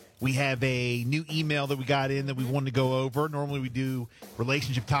We have a new email that we got in that we wanted to go over. Normally we do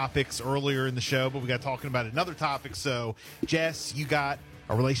relationship topics earlier in the show, but we got talking about another topic. So, Jess, you got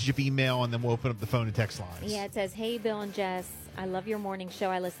a relationship email, and then we'll open up the phone and text lines. Yeah, it says, "Hey, Bill and Jess, I love your morning show.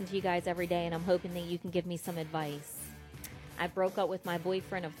 I listen to you guys every day, and I'm hoping that you can give me some advice. I broke up with my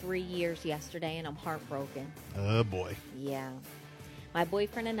boyfriend of 3 years yesterday, and I'm heartbroken." Oh, boy. Yeah. "My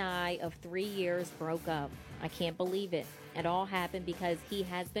boyfriend and I of 3 years broke up. I can't believe it. It all happened because he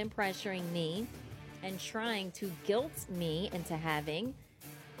has been pressuring me and trying to guilt me into having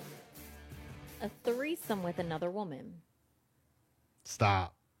a threesome with another woman.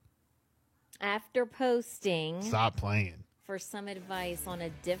 Stop. After posting Stop playing. for some advice on a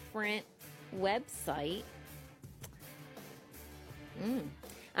different website,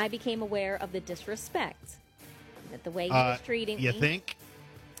 I became aware of the disrespect that the way he was treating You me. think?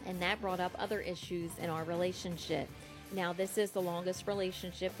 And that brought up other issues in our relationship. Now, this is the longest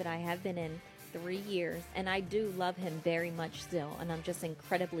relationship that I have been in, 3 years, and I do love him very much still. And I'm just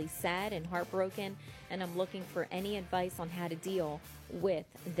incredibly sad and heartbroken, and I'm looking for any advice on how to deal with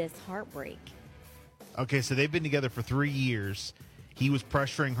this heartbreak." Okay, so they've been together for 3 years. He was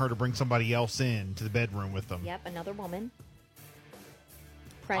pressuring her to bring somebody else in to the bedroom with them. Yep, another woman.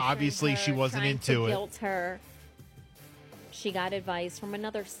 Pressuring Obviously, her, she wasn't trying into to it. Guilt her. She got advice from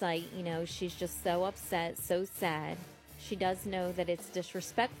another site. You know, she's just so upset, so sad. She does know that it's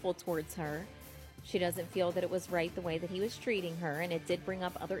disrespectful towards her. She doesn't feel that it was right the way that he was treating her, and it did bring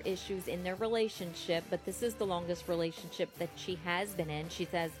up other issues in their relationship, but this is the longest relationship that she has been in. She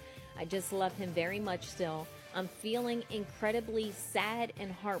says, "I just love him very much still. I'm feeling incredibly sad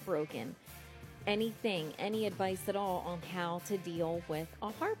and heartbroken. Any advice at all on how to deal with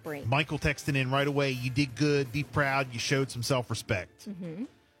a heartbreak?" Michael texting in right away. You did good. Be proud. You showed some self-respect. Mm-hmm.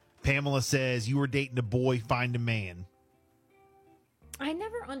 Pamela says, you were dating a boy. Find a man. I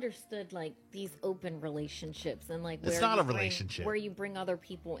never understood like these open relationships and like It's where not you a relationship. where you bring other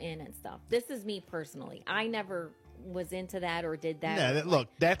people in and stuff. This is me personally. I never was into that or did that. No, or, that- look,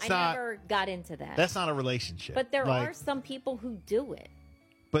 that's I not- never got into that. That's not a relationship. but there Like, are some people who do it.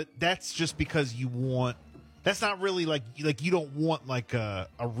 But that's just because you want. That's not really like you don't want like a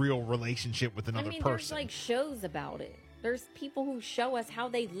real relationship with another I mean, person. there's like shows about it. There's people who show us how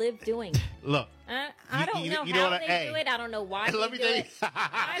they live doing it. Look, I You- don't you- know you know how what they hey, do it. I don't know why let they me do tell you. it.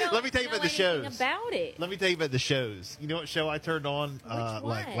 I don't Let me tell you know about the anything shows. about it. Let me tell you about the shows. You know what show I turned on one?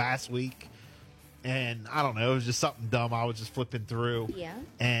 like last week? And I don't know, it was just something dumb. I was just flipping through. Yeah.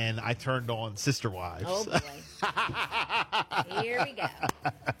 And I turned on Sister Wives. Oh boy. Here we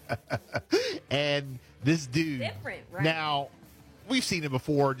go. And this dude. Different, right? Now, we've seen it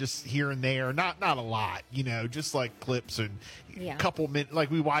before, just here and there. Not a lot, you know, just like clips and Yeah. couple minutes.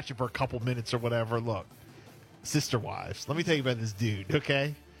 Like we watch it for a couple minutes or whatever. Look, Sister Wives. Let me tell you about this dude,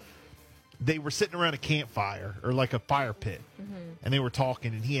 okay? They were sitting around a campfire or like a fire pit, and they were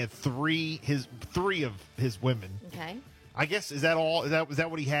talking. And he had three of his women. Okay. I guess is that all? Is that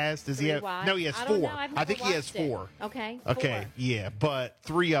what he has? Does he Three have? wives? No, he has I four. don't know. I've I never think he has watched it. four. Okay. Okay, Four. yeah, but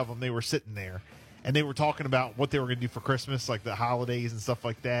three of them, they were sitting there, and they were talking about what they were going to do for Christmas, like the holidays and stuff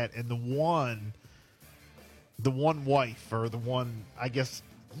like that. And the one wife, or the one, I guess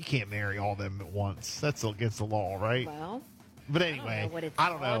you can't marry all of them at once. That's against the law, right? Well, But anyway, what it's I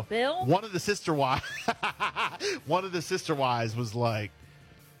don't know. called, Bill. One of the sister wives, was like,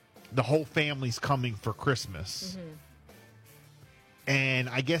 the whole family's coming for Christmas, and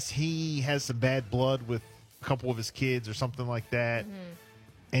I guess he has some bad blood with a couple of his kids or something like that,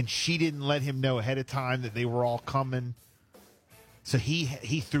 and she didn't let him know ahead of time that they were all coming. So he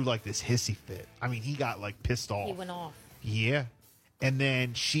threw like this hissy fit. I mean, he got like pissed off. he went off. Yeah. And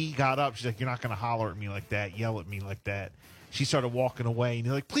then she got up. She's like, you're not going to holler at me like that, yell at me like that. She started walking away, and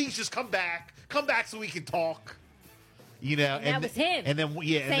he's like, please just come back. Come back so we can talk. You know, And that was him And then,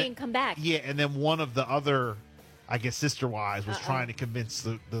 yeah. and saying, then- "Come back." Yeah, and then one of the other, I guess, sister wives was trying to convince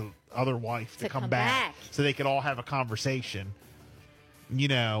the other wife to come back so they could all have a conversation. You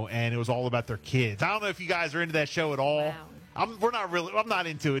know, and it was all about their kids. I don't know if you guys are into that show at all. Wow. I'm not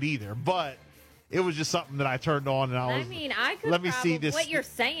into it either, but it was just something that I turned on, and I was. I mean, I could. Let me see probably- this. What you're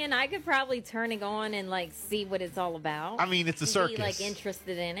saying, I could probably turn it on and like see what it's all about. I mean, it's a And circus. Be like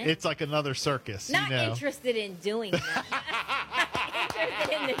interested in it. It's like another circus. Not you know? interested in doing that.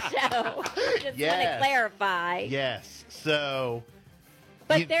 Interested in the show. Just want to Yes. clarify. Yes. So.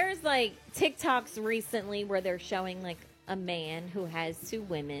 But you- there's like TikToks recently where they're showing like a man who has two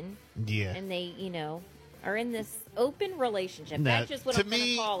women, Yeah. and they, are in this open relationship. No, That's just what to I'm going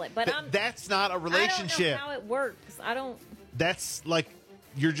me, to call it. But that's not a I don't relationship. know how it works. I don't. That's like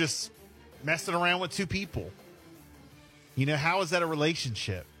you're just messing around with two people. You know, how is that a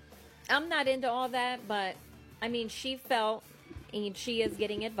relationship? I'm not into all that, but I mean, she felt, and she is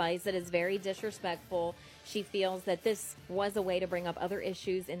getting advice that is very disrespectful. She feels that this was a way to bring up other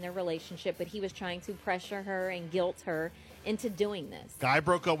issues in their relationship, but he was trying to pressure her and guilt her into doing this. Guy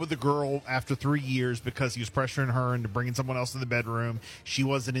broke up with the girl after 3 years because he was pressuring her into bringing someone else in the bedroom. She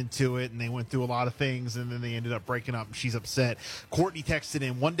wasn't into it, and they went through a lot of things, and then they ended up breaking up, and she's upset. Courtney texted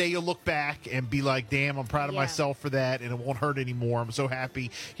in, one day you'll look back and be like, damn, I'm proud of myself for that, and it won't hurt anymore. I'm so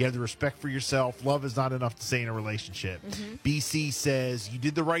happy you have the respect for yourself. Love is not enough to stay in a relationship. BC says, you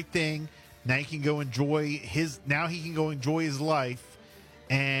did the right thing. Now he can go enjoy his life,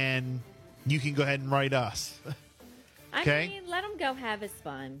 and you can go ahead and write us. Okay. I mean, let him go have his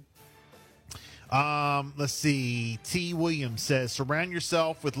fun. Let's see. T. Williams says, surround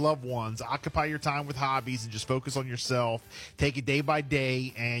yourself with loved ones, occupy your time with hobbies, and just focus on yourself. Take it day by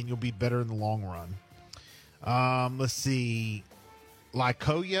day, and you'll be better in the long run. Let's see.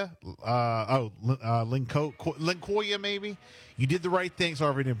 Lycoya, Linkoya, maybe. You did the right thing.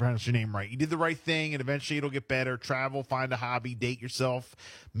 Sorry if I didn't pronounce your name right. You did the right thing, and eventually it'll get better. Travel, find a hobby, date yourself,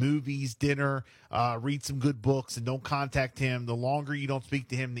 movies, dinner, read some good books, and don't contact him. The longer you don't speak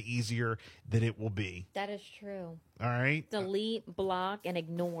to him, the easier that it will be. That is true. All right. Delete, block, and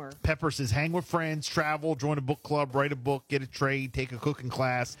ignore. Pepper says, hang with friends, travel, join a book club, write a book, get a trade, take a cooking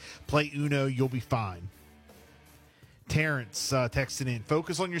class, play Uno. You'll be fine. Terrence texted in,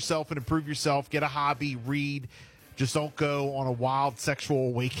 focus on yourself and improve yourself. Get a hobby, read. Just don't go on a wild sexual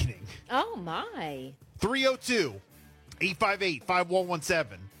awakening. Oh, my. 302-858-5117.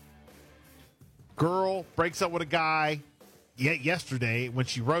 Girl breaks up with a guy yesterday when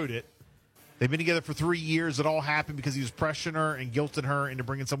she wrote it. They've been together for 3 years. It all happened because he was pressuring her and guilting her into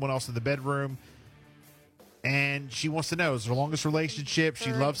bringing someone else in the bedroom. And she wants to know, is their longest relationship.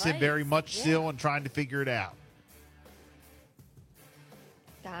 She loves him very much still and trying to figure it out.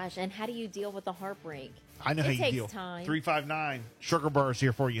 Gosh, and how do you deal with the heartbreak? I know how you deal. It takes time. 359 Sugar Bear's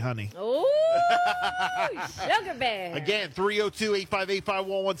here for you, honey. Ooh, Sugar Bear. Again,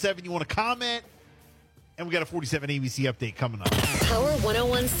 302-858-5117. You want to comment? And we got a 47 ABC update coming up. Power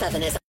 101.7 is